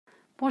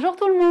Bonjour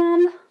tout le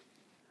monde!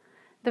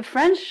 The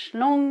French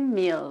long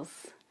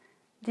meals.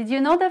 Did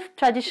you know the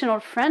traditional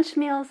French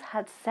meals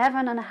had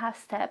 7.5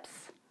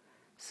 steps?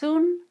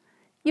 Soon,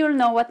 you'll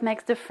know what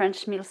makes the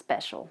French meal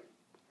special.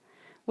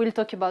 We'll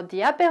talk about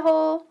the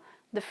apéro,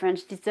 the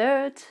French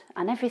dessert,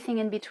 and everything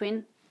in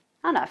between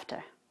and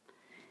after.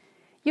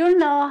 You'll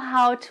know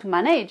how to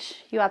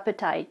manage your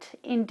appetite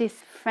in this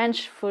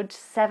French food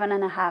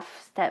 7.5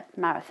 step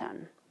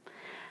marathon.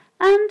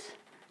 And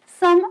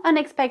some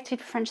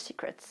unexpected French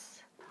secrets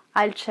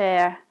I'll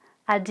share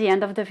at the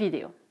end of the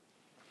video.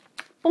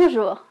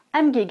 Bonjour,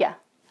 I'm Giga,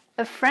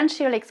 a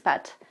French-Creole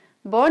expat,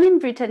 born in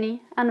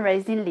Brittany and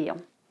raised in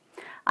Lyon.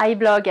 I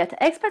blog at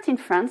Expat in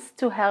France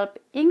to help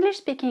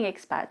English-speaking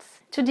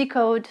expats to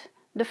decode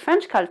the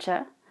French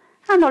culture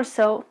and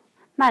also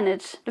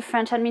manage the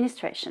French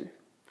administration.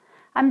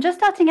 I'm just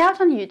starting out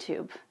on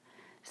YouTube,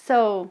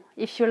 so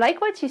if you like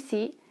what you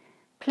see,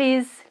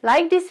 please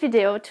like this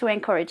video to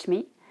encourage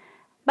me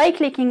by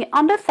clicking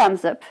on the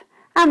thumbs up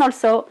and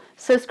also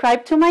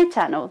subscribe to my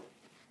channel.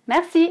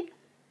 Merci!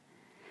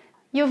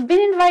 You've been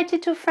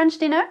invited to French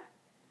dinner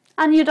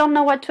and you don't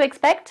know what to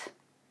expect?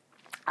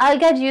 I'll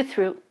guide you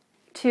through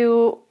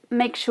to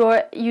make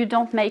sure you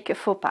don't make a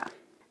faux pas.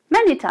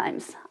 Many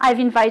times I've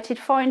invited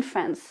foreign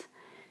friends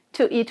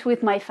to eat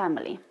with my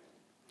family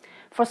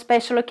for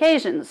special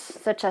occasions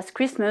such as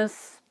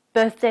Christmas,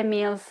 birthday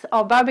meals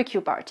or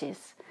barbecue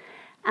parties,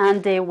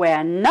 and they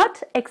were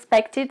not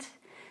expected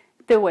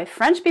the way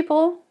French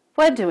people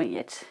were doing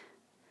it.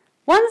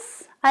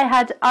 Once I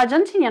had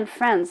Argentinian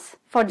friends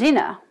for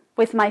dinner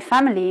with my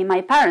family,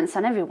 my parents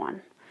and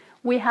everyone.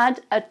 We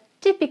had a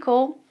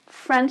typical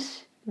French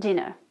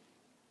dinner.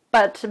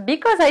 But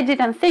because I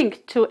didn't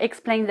think to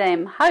explain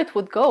them how it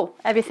would go,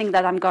 everything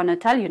that I'm gonna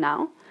tell you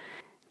now,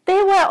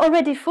 they were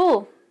already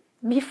full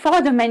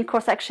before the main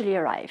course actually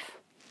arrived.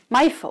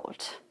 My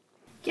fault.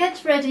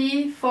 Get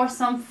ready for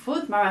some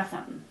food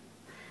marathon.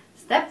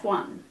 Step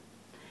 1.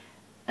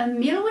 A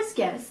meal with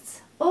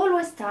guests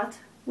always starts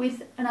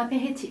with an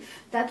apéritif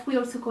that we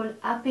also call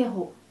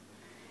apéro.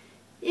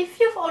 If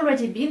you've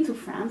already been to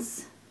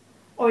France,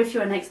 or if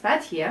you're an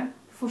expat here,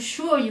 for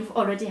sure you've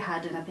already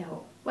had an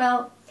apéro.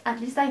 Well,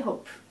 at least I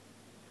hope.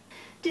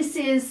 This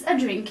is a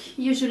drink,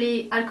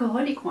 usually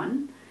alcoholic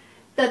one,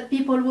 that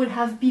people would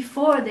have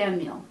before their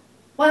meal.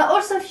 Well,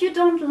 also if you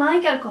don't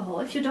like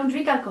alcohol, if you don't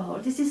drink alcohol,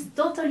 this is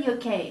totally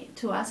okay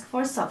to ask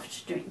for a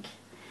soft drink.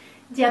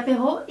 The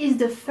apéro is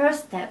the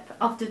first step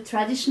of the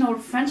traditional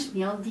French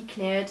meal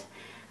declared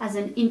as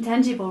an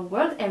intangible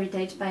world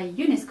heritage by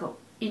UNESCO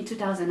in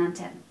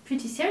 2010.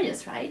 Pretty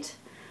serious, right?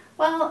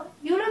 Well,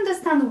 you'll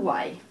understand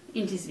why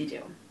in this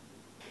video.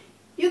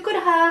 You could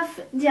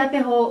have the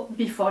apéro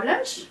before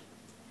lunch,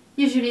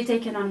 usually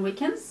taken on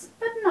weekends,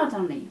 but not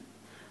only.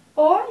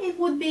 Or it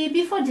would be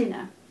before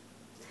dinner.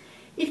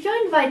 If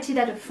you're invited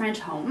at a French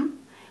home,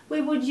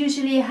 we would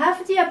usually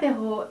have the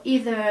apéro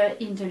either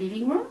in the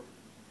living room,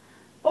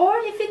 or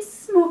if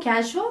it's more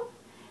casual,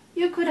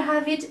 you could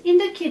have it in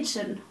the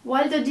kitchen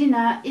while the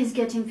dinner is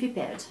getting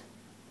prepared.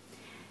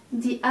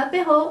 The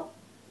apéro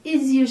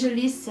is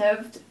usually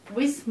served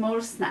with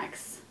small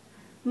snacks,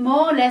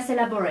 more or less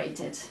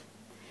elaborated.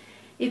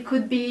 It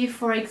could be,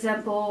 for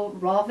example,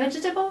 raw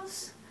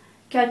vegetables,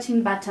 cut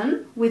in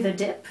baton with a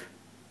dip,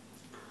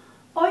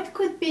 or it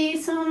could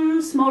be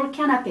some small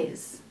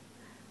canapés.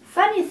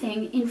 Funny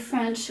thing, in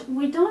French,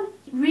 we don't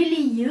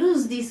really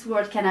use this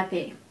word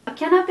canapé. A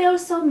canapé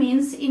also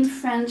means in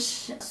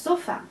French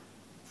sofa.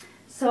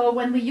 So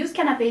when we use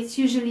canapé, it's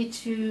usually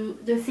to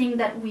the thing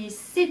that we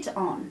sit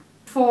on.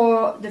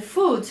 For the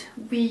food,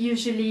 we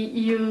usually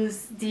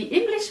use the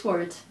English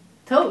word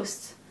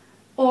toast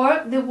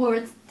or the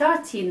word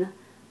tartine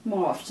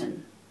more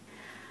often.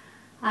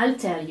 I'll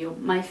tell you,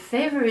 my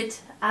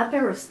favorite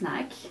apéro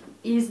snack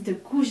is the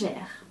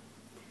Gougère.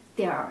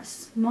 They are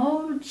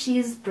small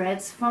cheese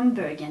breads from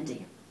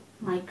Burgundy.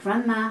 My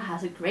grandma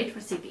has a great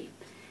recipe.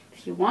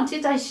 If you want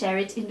it, I share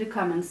it in the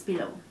comments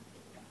below.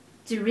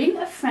 During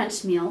a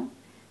French meal,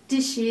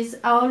 dishes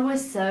are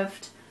always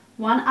served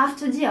one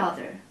after the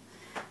other,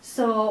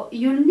 so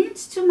you'll need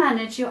to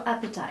manage your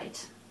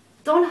appetite.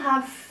 Don't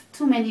have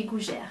too many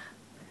gougères.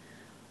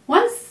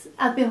 Once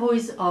apéro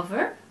is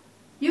over,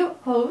 your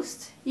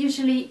host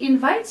usually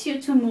invites you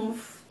to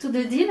move to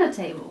the dinner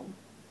table.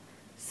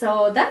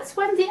 So that's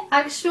when the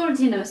actual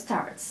dinner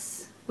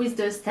starts, with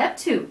the step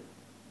 2,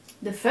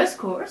 the first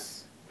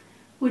course,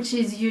 which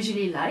is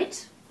usually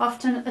light,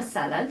 often a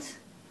salad.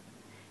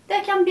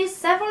 There can be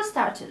several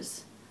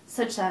starters,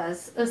 such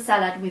as a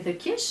salad with a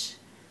quiche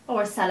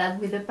or a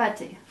salad with a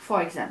pâté,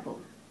 for example.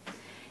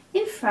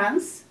 In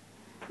France,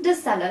 the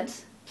salad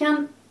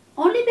can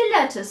only be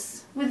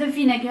lettuce with a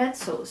vinaigrette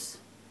sauce.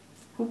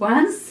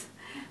 Once,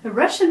 a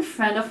Russian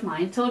friend of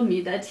mine told me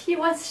that he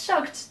was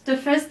shocked the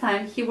first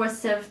time he was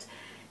served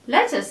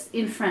lettuce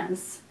in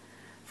France.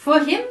 For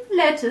him,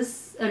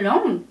 lettuce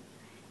alone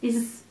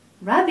is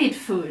rabbit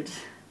food.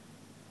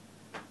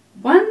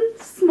 One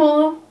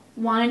small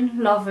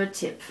wine lover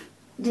tip.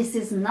 This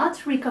is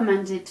not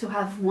recommended to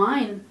have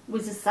wine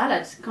with a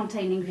salad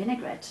containing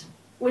vinaigrette.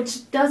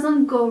 which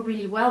doesn't go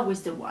really well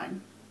with the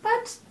wine.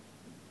 But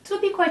to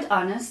be quite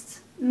honest,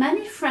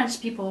 many French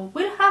people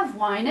will have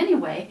wine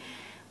anyway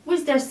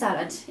with their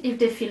salad if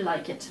they feel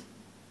like it.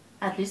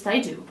 At least I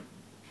do.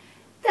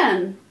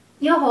 Then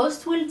your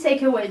host will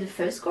take away the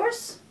first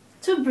course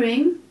to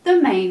bring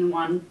the main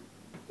one.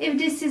 If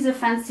this is a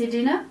fancy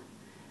dinner,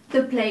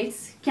 the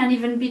plates can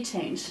even be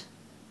changed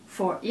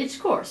for each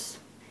course.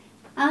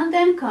 And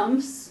then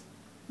comes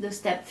the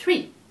step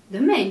 3, the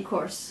main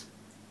course,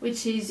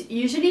 which is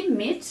usually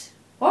meat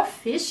or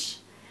fish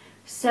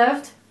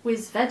served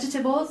with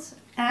vegetables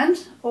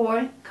and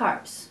or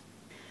carbs.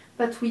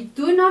 But we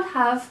do not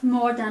have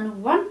more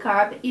than one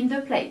carb in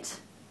the plate,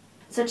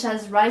 such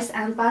as rice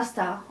and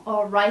pasta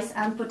or rice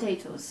and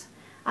potatoes,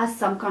 as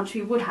some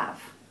countries would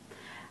have.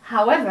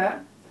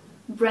 However,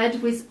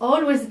 bread will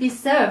always be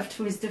served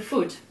with the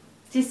food.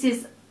 This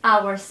is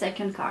our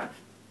second carb.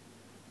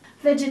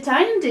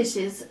 Vegetarian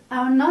dishes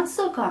are not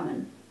so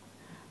common,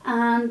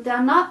 and they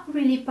are not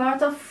really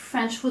part of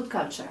French food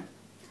culture.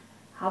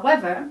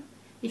 However,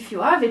 if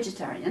you are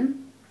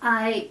vegetarian,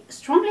 I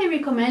strongly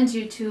recommend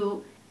you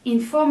to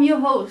inform your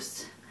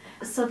host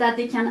so that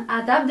they can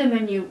adapt the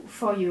menu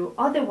for you.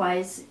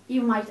 Otherwise,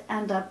 you might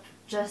end up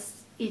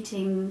just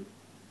eating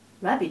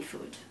rabbit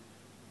food.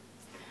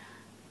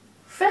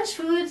 French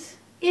food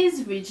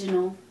is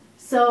regional,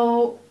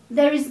 so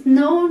there is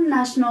no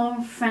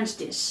national French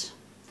dish.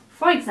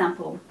 For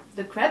example,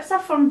 the crepes are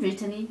from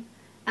Brittany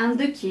and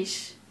the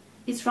quiche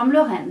is from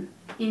Lorraine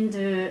in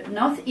the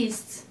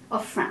northeast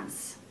of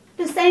France.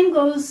 The same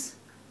goes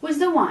with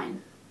the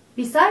wine.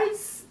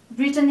 Besides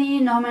Brittany,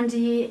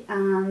 Normandy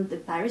and the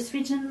Paris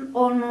region,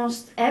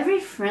 almost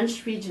every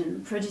French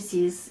region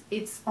produces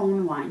its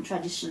own wine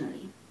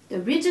traditionally.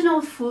 The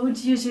regional food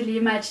usually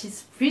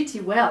matches pretty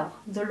well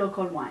the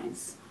local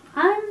wines.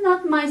 I'm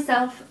not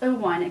myself a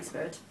wine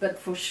expert, but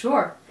for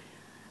sure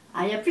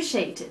I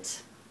appreciate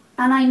it.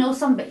 And I know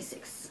some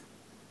basics.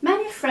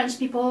 Many French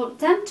people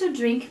tend to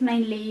drink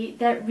mainly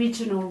their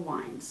regional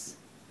wines,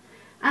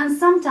 and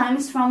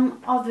sometimes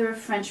from other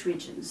French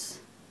regions.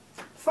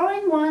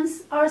 Foreign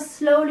wines are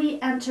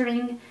slowly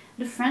entering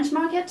the French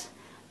market,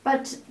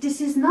 but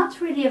this is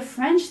not really a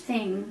French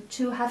thing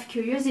to have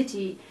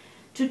curiosity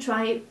to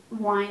try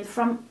wine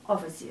from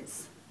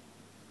overseas.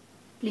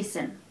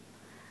 Listen,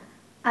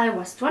 I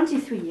was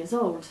 23 years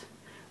old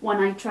when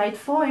I tried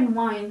foreign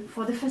wine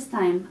for the first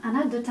time, and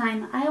at the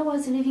time I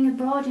was living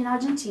abroad in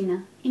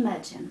Argentina,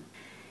 imagine.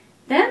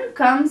 Then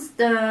comes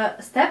the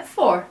step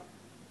 4,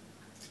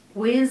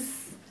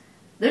 with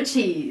the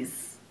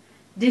cheese.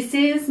 This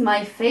is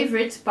my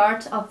favorite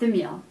part of the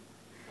meal,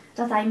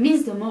 that I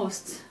miss the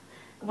most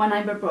when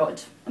I'm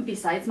abroad,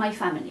 besides my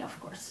family of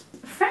course.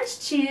 French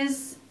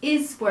cheese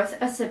is worth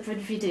a separate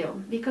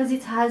video because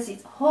it has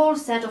its whole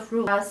set of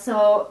rules.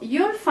 So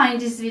you'll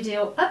find this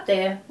video up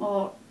there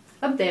or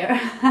up there.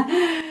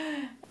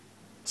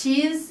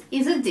 Cheese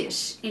is a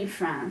dish in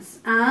France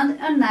and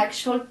an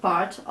actual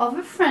part of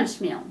a French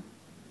meal.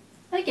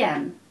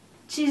 Again,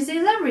 cheese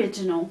is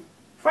original.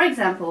 For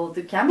example,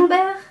 the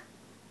Camembert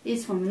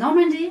is from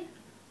Normandy,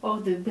 or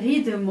the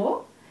Brie de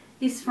Meaux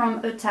is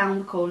from a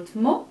town called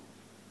Meaux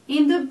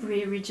in the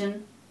Brie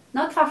region,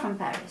 not far from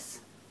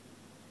Paris.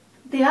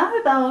 There are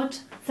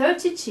about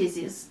 30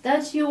 cheeses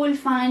that you will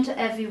find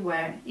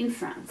everywhere in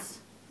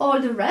France.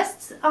 All the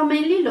rest are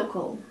mainly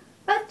local,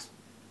 but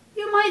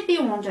you might be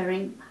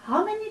wondering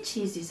how many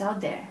cheeses are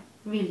there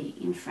really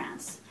in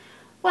France.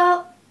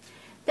 Well,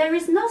 there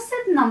is no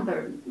set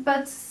number,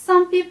 but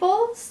some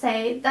people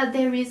say that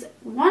there is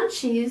one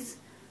cheese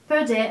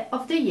per day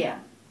of the year.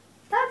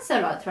 That's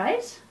a lot,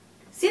 right?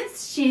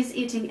 Since cheese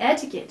eating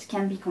etiquette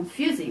can be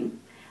confusing,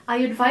 I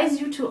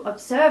advise you to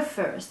observe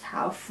first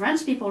how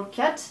French people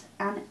cut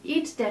and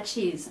eat their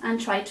cheese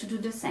and try to do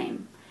the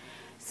same.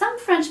 Some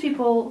French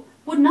people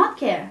would not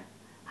care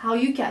how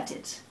you cut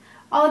it.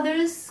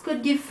 Others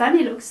could give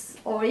funny looks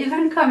or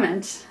even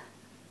comment.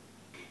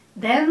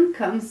 Then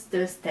comes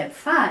the step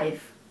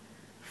 5.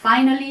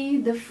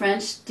 Finally, the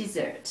French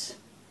dessert.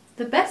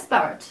 The best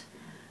part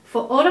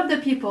for all of the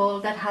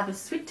people that have a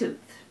sweet tooth.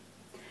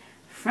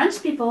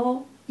 French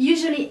people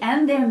usually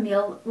end their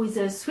meal with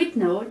a sweet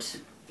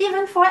note,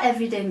 even for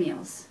everyday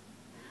meals.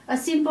 A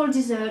simple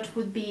dessert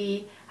would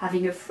be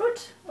having a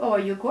fruit or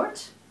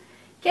yogurt.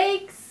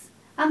 Cakes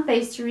and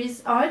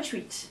pastries are a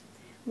treat.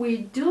 We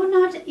do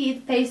not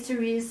eat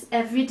pastries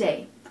every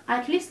day,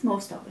 at least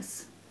most of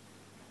us.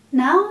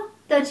 Now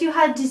that you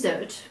had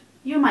dessert,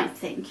 you might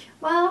think,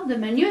 well, the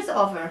menu is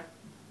over,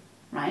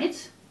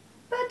 right?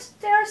 But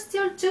there are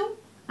still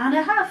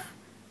 2.5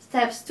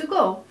 steps to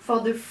go for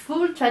the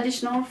full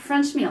traditional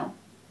French meal.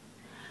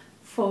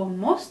 For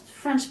most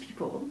French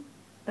people,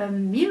 a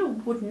meal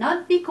would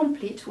not be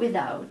complete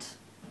without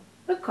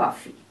a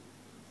coffee.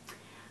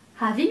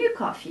 Having a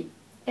coffee,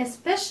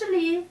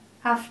 especially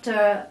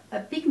after a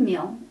big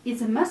meal,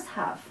 is a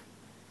must-have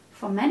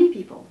for many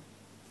people,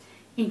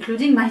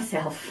 including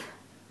myself.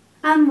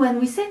 And when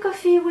we say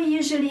coffee, we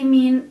usually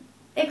mean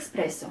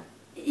espresso.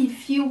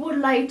 If you would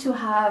like to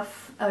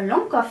have a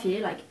long coffee,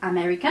 like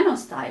Americano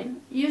style,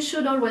 you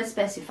should always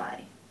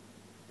specify.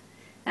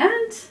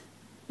 And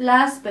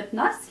last but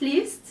not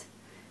least,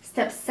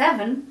 step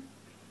 7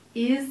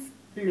 is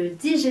le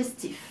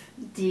digestif,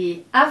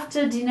 the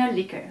after dinner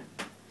liquor.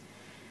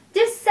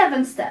 This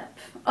 7th step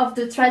of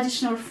the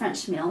traditional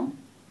French meal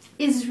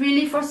is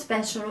really for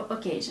special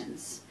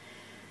occasions,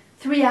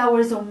 3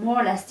 hours or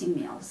more lasting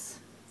meals.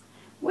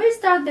 We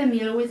start the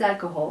meal with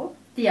alcohol,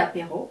 the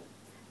apéro,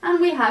 and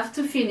we have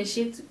to finish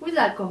it with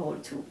alcohol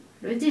too,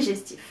 le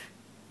digestif.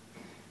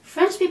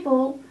 French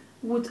people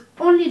would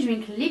only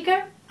drink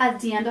liquor at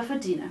the end of a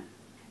dinner.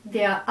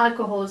 There are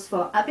alcohols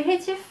for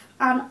apéritif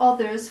and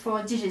others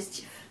for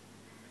digestif.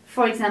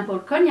 For example,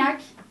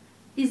 cognac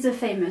is the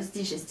famous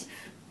digestif.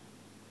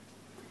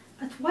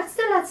 But what's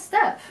the last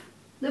step?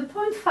 The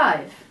point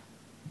 5,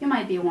 you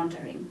might be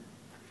wondering.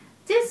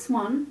 This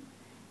one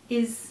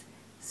is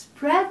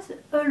spread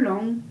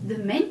along the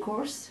main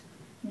course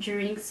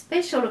during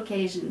special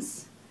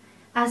occasions,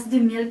 as the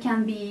meal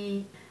can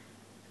be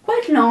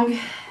quite long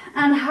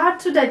and hard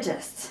to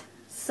digest.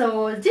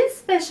 So this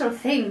special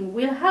thing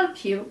will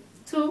help you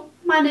to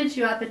manage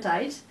your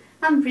appetite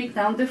and break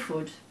down the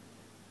food.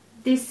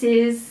 This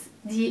is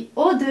the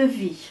eau de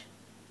vie,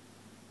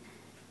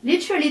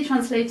 literally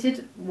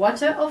translated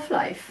water of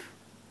life,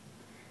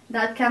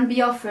 that can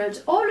be offered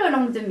all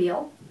along the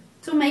meal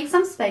to make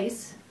some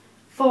space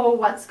for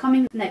what's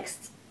coming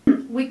next.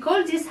 We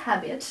call this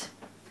habit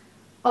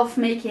of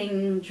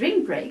making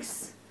drink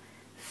breaks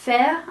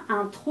faire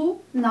un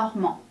trou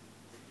normand.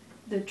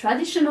 The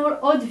traditional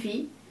eau de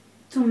vie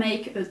to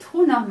make a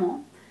trou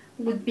normand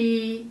would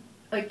be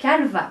a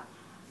calva,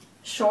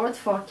 short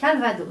for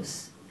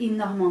Calvados in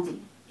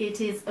Normandy.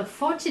 It is a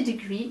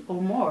 40-degree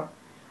or more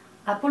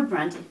apple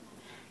brandy.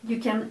 You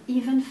can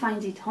even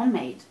find it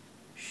homemade.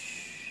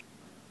 Shh.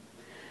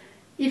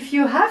 If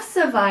you have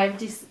survived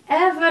this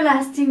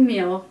everlasting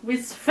meal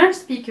with French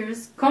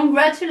speakers,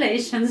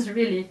 congratulations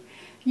really!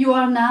 You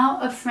are now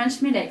a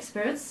French meal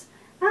expert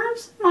and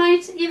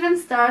might even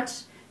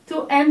start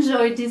to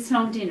enjoy these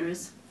long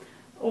dinners,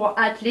 or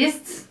at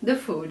least the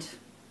food.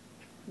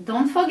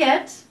 Don't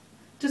forget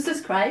to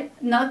subscribe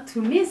not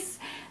to miss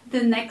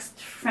the next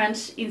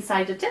French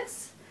Insider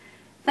Tips.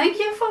 Thank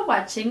you for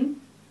watching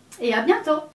et à bientôt!